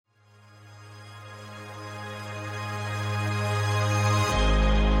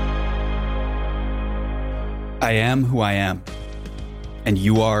I am who I am, and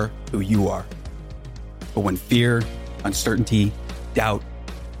you are who you are. But when fear, uncertainty, doubt,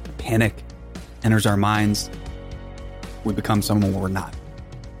 panic enters our minds, we become someone we're not.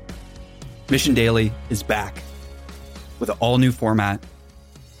 Mission Daily is back with an all-new format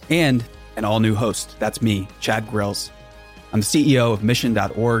and an all-new host. That's me, Chad Grills. I'm the CEO of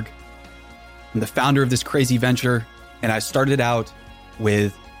Mission.org. I'm the founder of this crazy venture, and I started out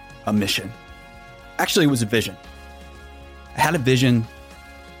with a mission. Actually, it was a vision. I had a vision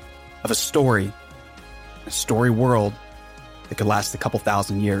of a story world that could last a couple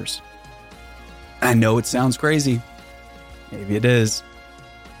thousand years. And I know it sounds crazy. Maybe it is.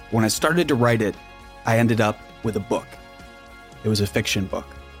 When I started to write it, I ended up with a book. It was a fiction book.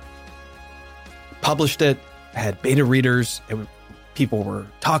 I published it. I had beta readers. People were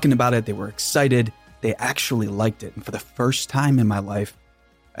talking about it. They were excited. They actually liked it. And for the first time in my life,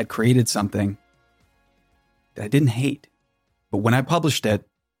 I'd created something that I didn't hate. But when I published it,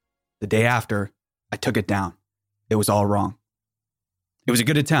 the day after, I took it down. It was all wrong. It was a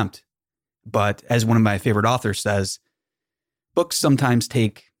good attempt. But as one of my favorite authors says, books sometimes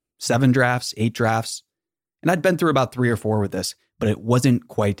take 7 drafts, 8 drafts. And I'd been through about 3 or 4 with this, but it wasn't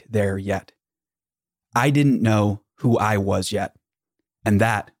quite there yet. I didn't know who I was yet. And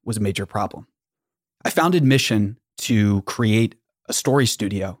that was a major problem. I founded Mission to create a story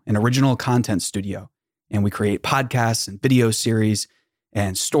studio, an original content studio. And we create podcasts and video series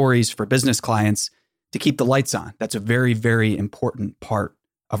and stories for business clients to keep the lights on. That's a very, very important part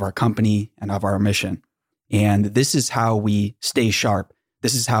of our company and of our mission. And this is how we stay sharp.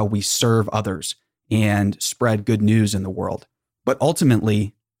 This is how we serve others and spread good news in the world. But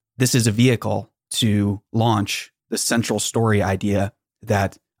ultimately, this is a vehicle to launch the central story idea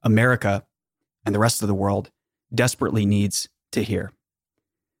that America and the rest of the world desperately needs to hear.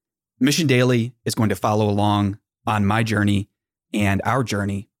 Mission Daily is going to follow along on my journey and our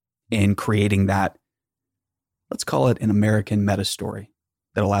journey in creating that, let's call it an American meta story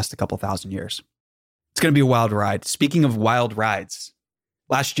that'll last a couple thousand years. It's going to be a wild ride. Speaking of wild rides,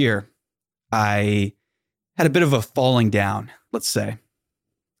 last year, I had a bit of a falling down, let's say.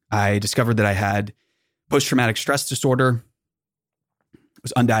 I discovered that I had post-traumatic stress disorder. It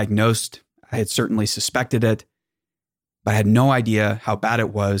was undiagnosed. I had certainly suspected it, but I had no idea how bad it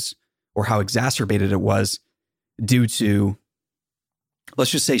was or how exacerbated it was due to, let's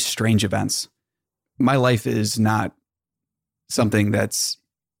just say, strange events. My life is not something that's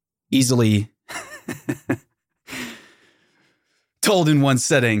easily told in one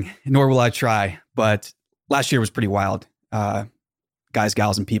setting, nor will I try. But last year was pretty wild. Guys,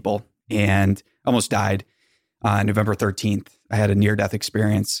 gals, and people, and almost died on November 13th. I had a near-death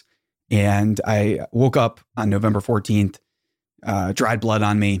experience, and I woke up on November 14th, dried blood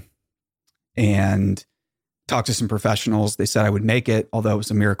on me, and talked to some professionals. They said I would make it, although it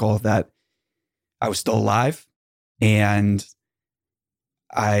was a miracle that I was still alive. And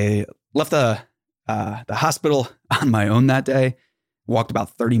I left the hospital on my own that day, walked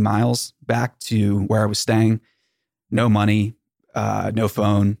about 30 miles back to where I was staying. No money, no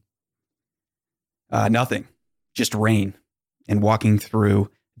phone, nothing, just rain, and walking through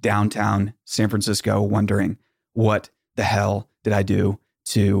downtown San Francisco, wondering what the hell did I do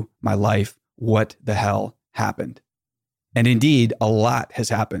to my life? What the hell happened? And indeed, a lot has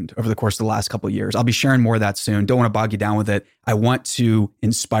happened over the course of the last couple of years. I'll be sharing more of that soon. Don't want to bog you down with it. I want to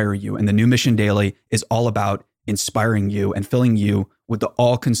inspire you. And the new Mission Daily is all about inspiring you and filling you with the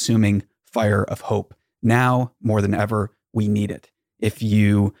all-consuming fire of hope. Now, more than ever, we need it. If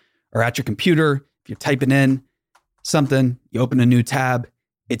you are at your computer, if you're typing in something, you open a new tab,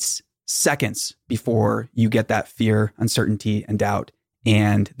 it's seconds before you get that fear, uncertainty, and doubt.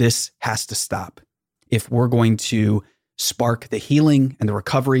 And this has to stop. If we're going to spark the healing and the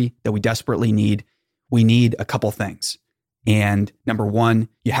recovery that we desperately need, we need a couple things. And number one,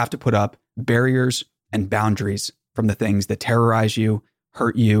 you have to put up barriers and boundaries from the things that terrorize you,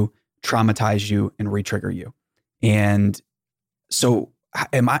 hurt you, traumatize you, and re-trigger you. And so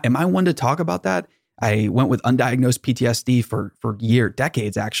am I one to talk about that? I went with undiagnosed PTSD for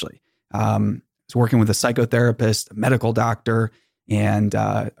decades, actually. I was working with a psychotherapist, a medical doctor, and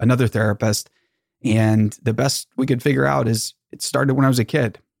another therapist. And the best we could figure out is it started when I was a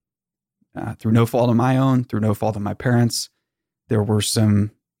kid. Through no fault of my own, through no fault of my parents, there were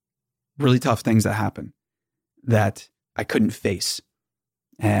some really tough things that happened that I couldn't face.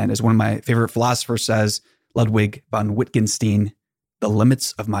 And as one of my favorite philosophers says, Ludwig von Wittgenstein, the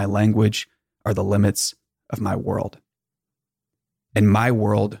limits of my language are the limits of my world. And my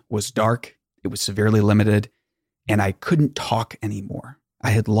world was dark, it was severely limited, and I couldn't talk anymore.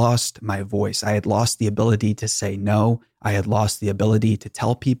 I had lost my voice. I had lost the ability to say no. I had lost the ability to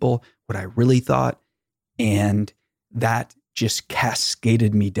tell people what I really thought. And that just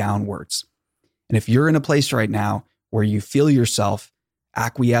cascaded me downwards. And if you're in a place right now where you feel yourself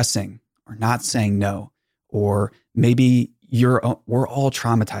acquiescing or not saying no, or maybe we're all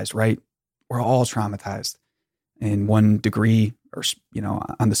traumatized, right? We're all traumatized in one degree or,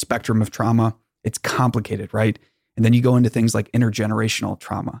 on the spectrum of trauma. It's complicated, right? And then you go into things like intergenerational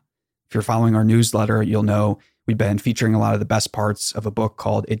trauma. If you're following our newsletter, you'll know we've been featuring a lot of the best parts of a book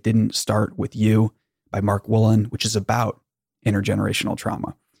called It Didn't Start With You by Mark Woolen, which is about intergenerational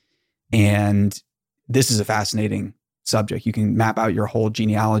trauma. And this is a fascinating subject. You can map out your whole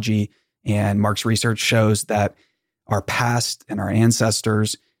genealogy, and Mark's research shows that our past and our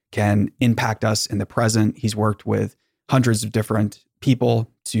ancestors can impact us in the present. He's worked with hundreds of different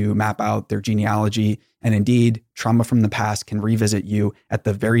people to map out their genealogy. And indeed, trauma from the past can revisit you at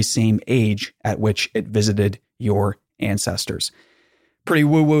the very same age at which it visited your ancestors. Pretty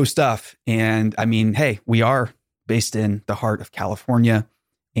woo-woo stuff. And I mean, hey, we are based in the heart of California.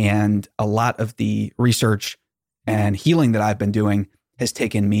 And a lot of the research and healing that I've been doing has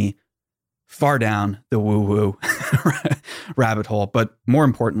taken me far down the woo-woo rabbit hole. But more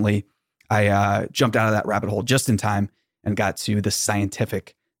importantly, I jumped out of that rabbit hole just in time and got to the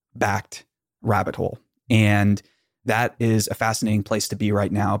scientific backed rabbit hole. And that is a fascinating place to be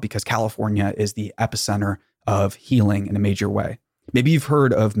right now because California is the epicenter of healing in a major way. Maybe you've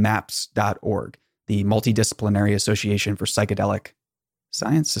heard of MAPS.org, the Multidisciplinary Association for Psychedelic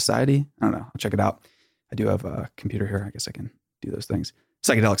Science Society. I don't know. I'll check it out. I do have a computer here. I guess I can do those things.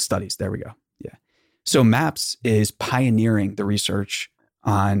 Psychedelic studies. There we go. Yeah. So MAPS is pioneering the research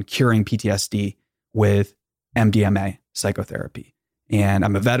on curing PTSD with MDMA psychotherapy. And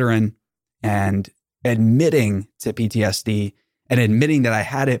I'm a veteran, and admitting to PTSD and admitting that I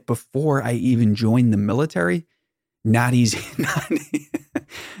had it before I even joined the military, not easy,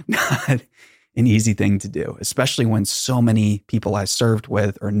 not an easy thing to do, especially when so many people I served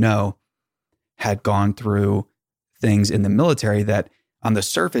with or know had gone through things in the military that on the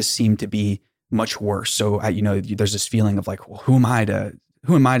surface seemed to be much worse. So there's this feeling of like, well, who am I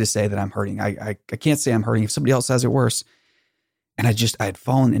to say that I'm hurting? I can't say I'm hurting if somebody else has it worse. And I had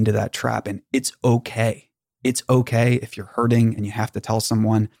fallen into that trap, and it's okay. It's okay if you're hurting and you have to tell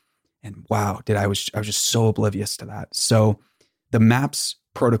someone. And wow, I was just so oblivious to that. So the MAPS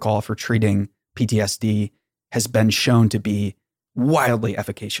protocol for treating PTSD has been shown to be wildly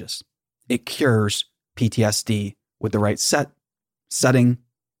efficacious. It cures PTSD with the right setting,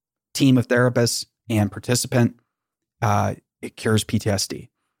 team of therapists, and participant. It cures PTSD.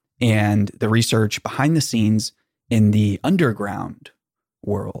 And the research behind the scenes in the underground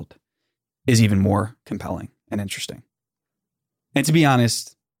world is even more compelling and interesting. And to be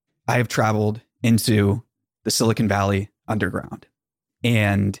honest, I have traveled into the Silicon Valley underground,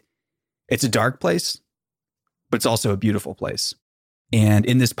 and it's a dark place, but it's also a beautiful place. And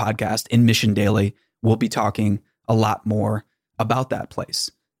in this podcast, in Mission Daily, we'll be talking a lot more about that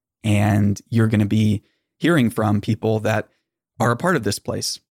place. And you're going to be hearing from people that are a part of this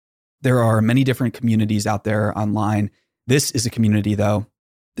place. There are many different communities out there online. This is a community, though,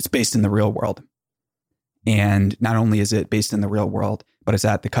 that's based in the real world. And not only is it based in the real world, but it's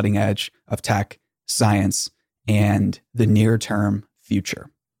at the cutting edge of tech, science, and the near-term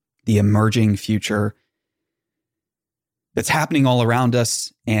future, the emerging future that's happening all around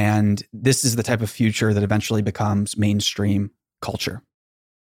us. And this is the type of future that eventually becomes mainstream culture.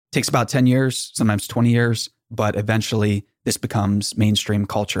 It takes about 10 years, sometimes 20 years, but eventually this becomes mainstream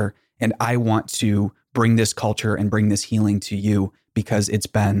culture. And I want to bring this culture and bring this healing to you because it's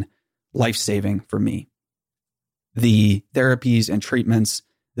been life-saving for me. The therapies and treatments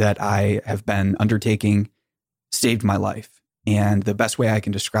that I have been undertaking saved my life. And the best way I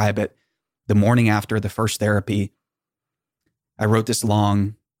can describe it, the morning after the first therapy, I wrote this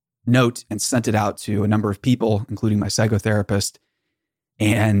long note and sent it out to a number of people, including my psychotherapist.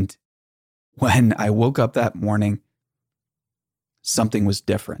 And when I woke up that morning, something was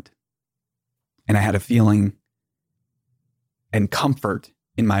different. And I had a feeling and comfort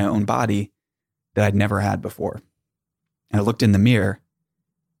in my own body that I'd never had before. And I looked in the mirror,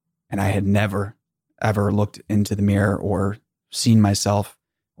 and I had never, ever looked into the mirror or seen myself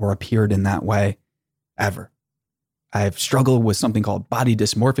or appeared in that way ever. I've struggled with something called body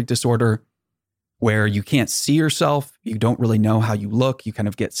dysmorphic disorder, where you can't see yourself. You don't really know how you look. You kind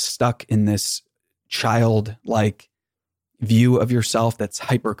of get stuck in this childlike view of yourself that's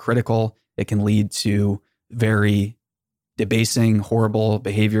hypercritical. It can lead to very debasing, horrible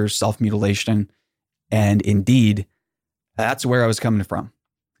behaviors, self-mutilation, and indeed, That's where I was coming from.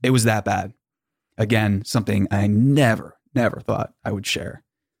 It was that bad. Again, something I never thought I would share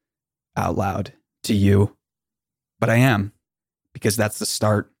out loud to you, but I am, because that's the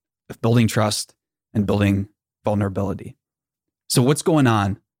start of building trust and building vulnerability. So what's going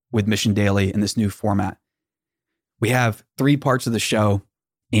on with Mission Daily in this new format? We have 3 parts of the show,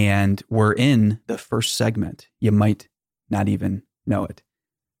 and we're in the first segment. You might not even know it.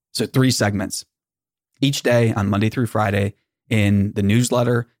 So 3 segments each day on Monday through Friday in the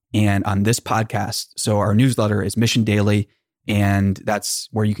newsletter and on this podcast. So our newsletter is Mission Daily, and that's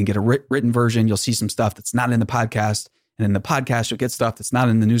where you can get a written version. You'll see some stuff that's not in the podcast, and in the podcast, you'll get stuff that's not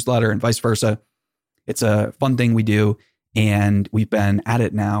in the newsletter and vice versa. It's a fun thing we do, and we've been at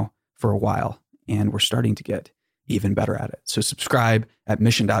it now for a while, and we're starting to get even better at it. So subscribe at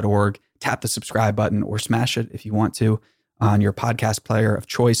mission.org, tap the subscribe button or smash it if you want to on your podcast player of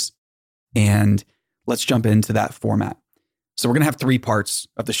choice. And let's jump into that format. So we're going to have 3 parts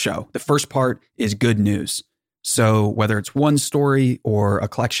of the show. The first part is good news. So whether it's one story or a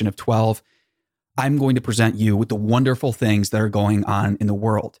collection of 12, I'm going to present you with the wonderful things that are going on in the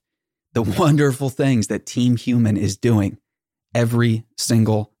world, the wonderful things that Team Human is doing every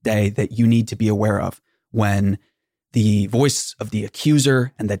single day that you need to be aware of when the voice of the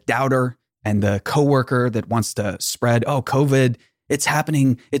accuser and the doubter and the coworker that wants to spread, oh, COVID, it's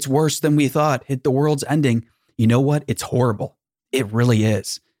happening. It's worse than we thought. The world's ending. You know what? It's horrible. It really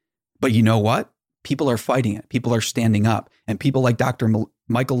is. But you know what? People are fighting it. People are standing up. And people like Dr.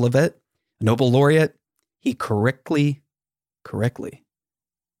 Michael Levitt, a Nobel laureate, he correctly,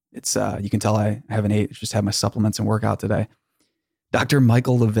 it's, you can tell I haven't ate, just had my supplements and workout today. Dr.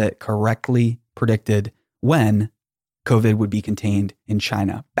 Michael Levitt correctly predicted when COVID would be contained in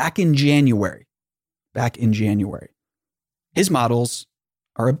China back in January. His models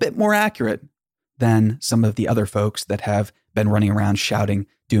are a bit more accurate than some of the other folks that have been running around shouting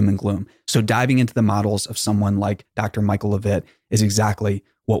doom and gloom. So diving into the models of someone like Dr. Michael Levitt is exactly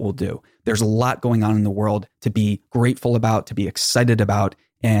what we'll do. There's a lot going on in the world to be grateful about, to be excited about,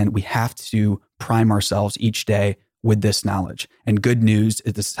 and we have to prime ourselves each day with this knowledge. And good news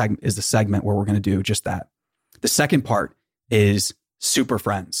is the segment where we're going to do just that. The second part is Super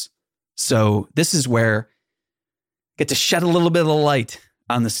Friends. So this is where I get to shed a little bit of the light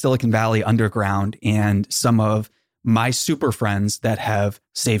on the Silicon Valley underground and some of my super friends that have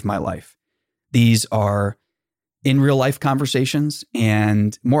saved my life. These are in real life conversations.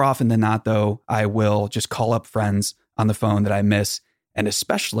 And more often than not, though, I will just call up friends on the phone that I miss. And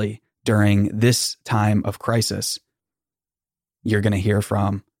especially during this time of crisis, you're going to hear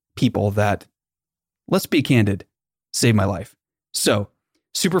from people that, let's be candid, saved my life. So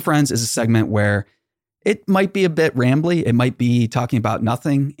Super Friends is a segment where it might be a bit rambly. It might be talking about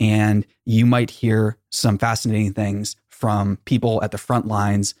nothing. And you might hear some fascinating things from people at the front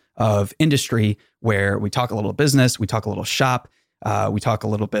lines of industry where we talk a little business, we talk a little shop, we talk a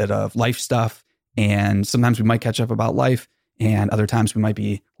little bit of life stuff. And sometimes we might catch up about life, and other times we might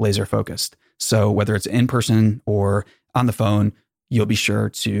be laser focused. So whether it's in person or on the phone, you'll be sure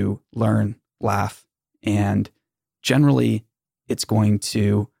to learn, laugh, and generally it's going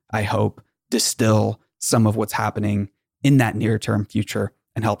to, I hope, distill some of what's happening in that near-term future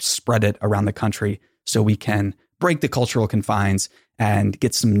and help spread it around the country so we can break the cultural confines and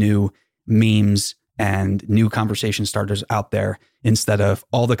get some new memes and new conversation starters out there instead of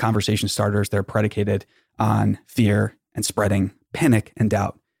all the conversation starters that are predicated on fear and spreading panic and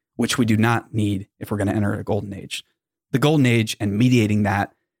doubt, which we do not need if we're going to enter a golden age. The golden age and mediating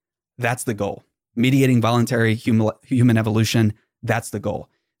that, that's the goal. Mediating voluntary human evolution, that's the goal.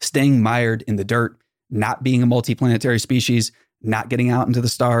 Staying mired in the dirt, not being a multiplanetary species, not getting out into the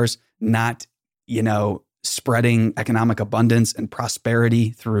stars, not, spreading economic abundance and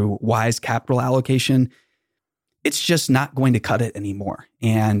prosperity through wise capital allocation. It's just not going to cut it anymore.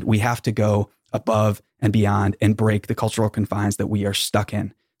 And we have to go above and beyond and break the cultural confines that we are stuck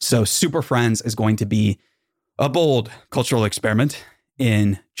in. So Super Friends is going to be a bold cultural experiment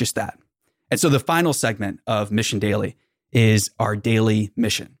in just that. And so the final segment of Mission Daily is our daily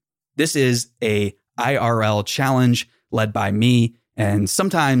mission. This is a IRL challenge led by me and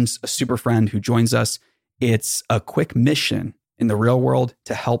sometimes a super friend who joins us. It's a quick mission in the real world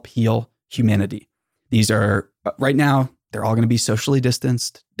to help heal humanity. These are, right now, they're all going to be socially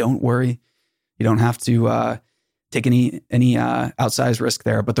distanced. Don't worry. You don't have to take any outsized risk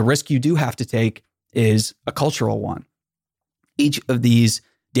there. But the risk you do have to take is a cultural one. Each of these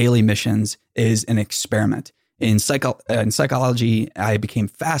daily missions is an experiment. In psychology, I became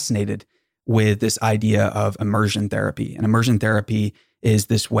fascinated with this idea of immersion therapy. And immersion therapy is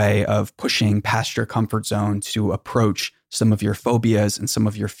this way of pushing past your comfort zone to approach some of your phobias and some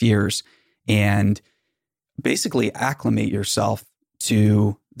of your fears, and basically acclimate yourself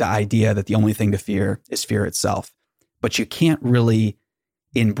to the idea that the only thing to fear is fear itself. But you can't really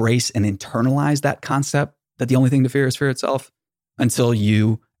embrace and internalize that concept that the only thing to fear is fear itself until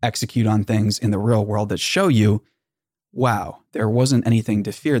you execute on things in the real world that show you, wow, there wasn't anything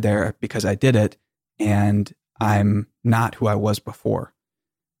to fear there because I did it and I'm not who I was before.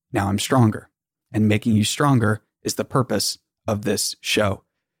 Now I'm stronger. And making you stronger is the purpose of this show,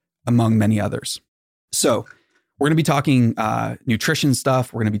 among many others. So we're going to be talking nutrition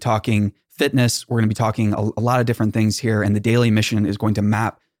stuff. We're going to be talking fitness. We're going to be talking a lot of different things here. And the daily mission is going to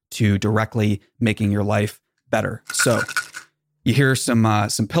map to directly making your life better. So you hear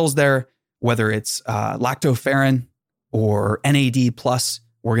some pills there, whether it's lactoferrin or NAD+.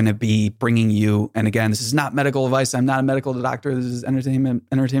 We're going to be bringing you, and again, this is not medical advice. I'm not a medical doctor. This is entertainment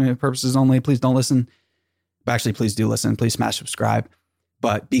purposes only. Please don't listen. But actually, please do listen. Please smash subscribe.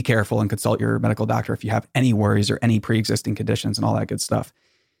 But be careful and consult your medical doctor if you have any worries or any pre-existing conditions and all that good stuff.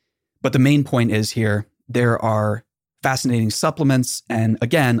 But the main point is here, there are fascinating supplements. And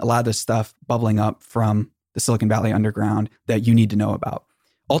again, a lot of this stuff bubbling up from the Silicon Valley underground that you need to know about.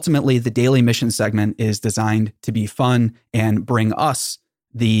 Ultimately, the Daily Mission segment is designed to be fun and bring us,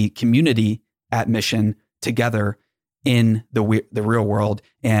 the community at Mission, together in the real world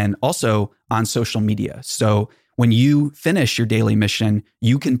and also on social media. So when you finish your daily mission,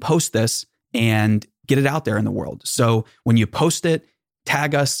 you can post this and get it out there in the world. So when you post it,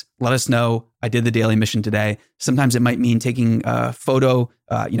 tag us, let us know I did the daily mission today. Sometimes it might mean taking a photo,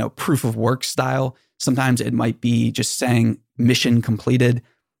 proof of work style. Sometimes it might be just saying mission completed.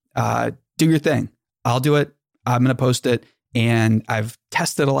 Do your thing. I'll do it. I'm going to post it. And I've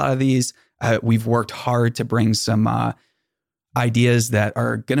tested a lot of these. We've worked hard to bring some ideas that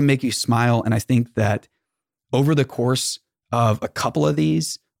are going to make you smile. And I think that over the course of a couple of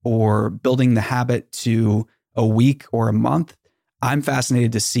these, or building the habit to a week or a month, I'm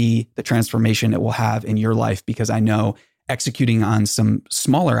fascinated to see the transformation it will have in your life, because I know executing on some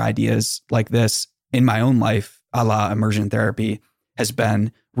smaller ideas like this in my own life, a la immersion therapy, has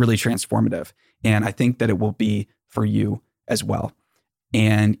been really transformative. And I think that it will be for you as well.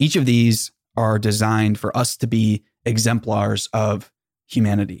 And each of these are designed for us to be exemplars of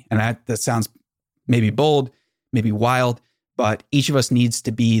humanity. And that sounds maybe bold, maybe wild, but each of us needs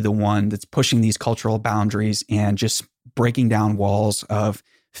to be the one that's pushing these cultural boundaries and just breaking down walls of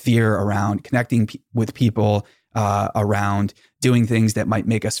fear around connecting with people, around doing things that might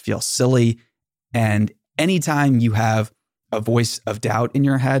make us feel silly. And anytime you have a voice of doubt in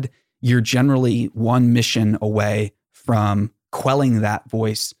your head, you're generally one mission away from quelling that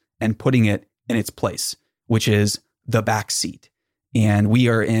voice and putting it in its place, which is the back seat. And we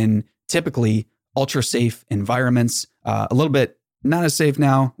are in typically ultra safe environments, a little bit not as safe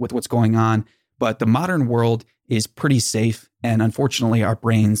now with what's going on, but the modern world is pretty safe. And unfortunately, our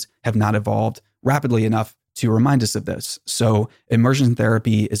brains have not evolved rapidly enough to remind us of this. So immersion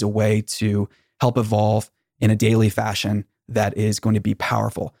therapy is a way to help evolve in a daily fashion that is going to be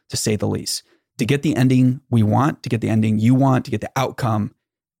powerful, to say the least. To get the ending we want, to get the ending you want, to get the outcome,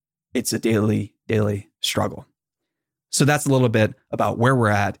 it's a daily struggle. So that's a little bit about where we're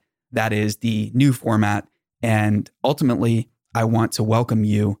at. That is the new format. And ultimately, I want to welcome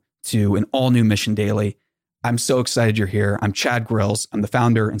you to an all-new Mission Daily. I'm so excited you're here. I'm Chad Grills. I'm the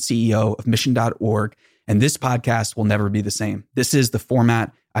founder and CEO of Mission.org. And this podcast will never be the same. This is the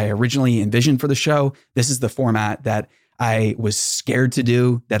format I originally envisioned for the show. This is the format that I was scared to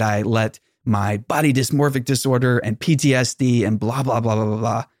do, that I let my body dysmorphic disorder and PTSD and blah, blah, blah, blah, blah,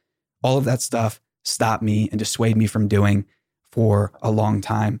 blah, all of that stuff stop me and dissuade me from doing for a long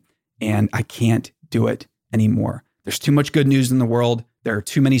time. And I can't do it anymore. There's too much good news in the world. There are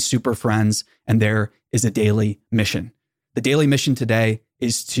too many super friends, and there is a daily mission. The daily mission today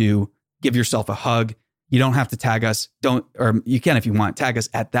is to give yourself a hug. You don't have to tag us. Or you can if you want. Tag us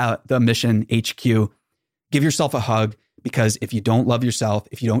at the Mission HQ. Give yourself a hug, because if you don't love yourself,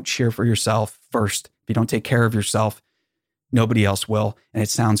 if you don't cheer for yourself first, if you don't take care of yourself, nobody else will. And it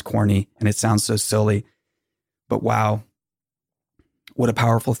sounds corny and it sounds so silly, but wow, what a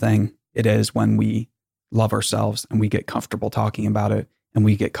powerful thing it is when we love ourselves and we get comfortable talking about it, and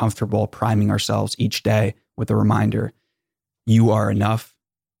we get comfortable priming ourselves each day with a reminder, you are enough,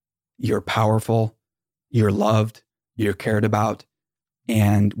 you're powerful, you're loved, you're cared about.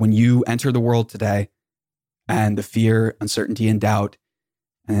 And when you enter the world today, and the fear, uncertainty, and doubt,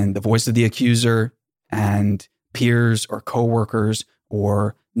 and the voice of the accuser and peers or coworkers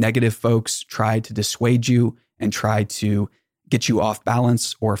or negative folks try to dissuade you and try to get you off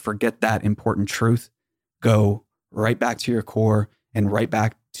balance or forget that important truth, go right back to your core and right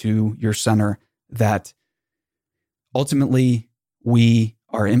back to your center, that ultimately we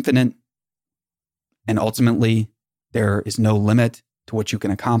are infinite, and ultimately there is no limit to what you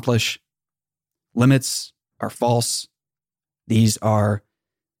can accomplish. Limits are false. These are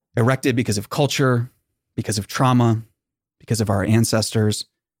erected because of culture, because of trauma, because of our ancestors,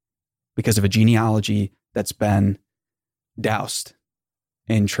 because of a genealogy that's been doused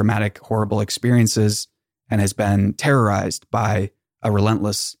in traumatic, horrible experiences and has been terrorized by a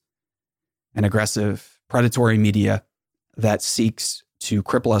relentless and aggressive predatory media that seeks to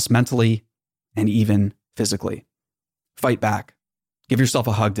cripple us mentally and even physically. Fight back. Give yourself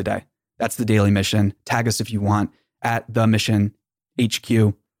a hug today. That's the daily mission. Tag us if you want at The Mission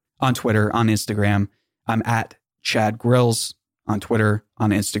HQ on Twitter, on Instagram. I'm at Chad Grills on Twitter,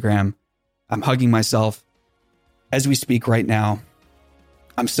 on Instagram. I'm hugging myself as we speak right now.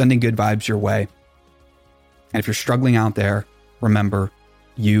 I'm sending good vibes your way. And if you're struggling out there, remember,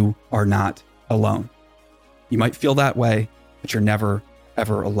 you are not alone. You might feel that way, but you're never,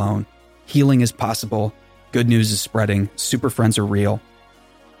 ever alone. Healing is possible. Good news is spreading. Super friends are real.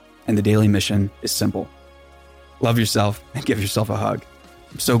 And the daily mission is simple. Love yourself and give yourself a hug.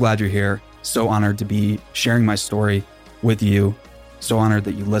 I'm so glad you're here. So honored to be sharing my story with you. So honored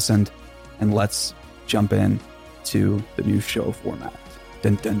that you listened. And let's jump in to the new show format.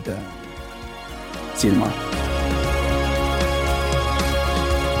 Dun, dun, dun. See you tomorrow.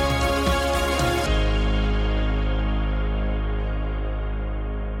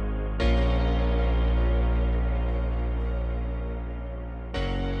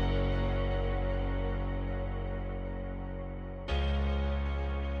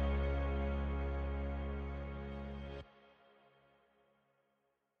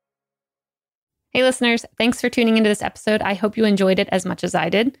 Hey listeners, thanks for tuning into this episode. I hope you enjoyed it as much as I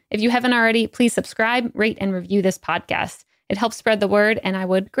did. If you haven't already, please subscribe, rate, and review this podcast. It helps spread the word, and I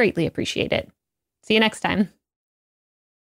would greatly appreciate it. See you next time.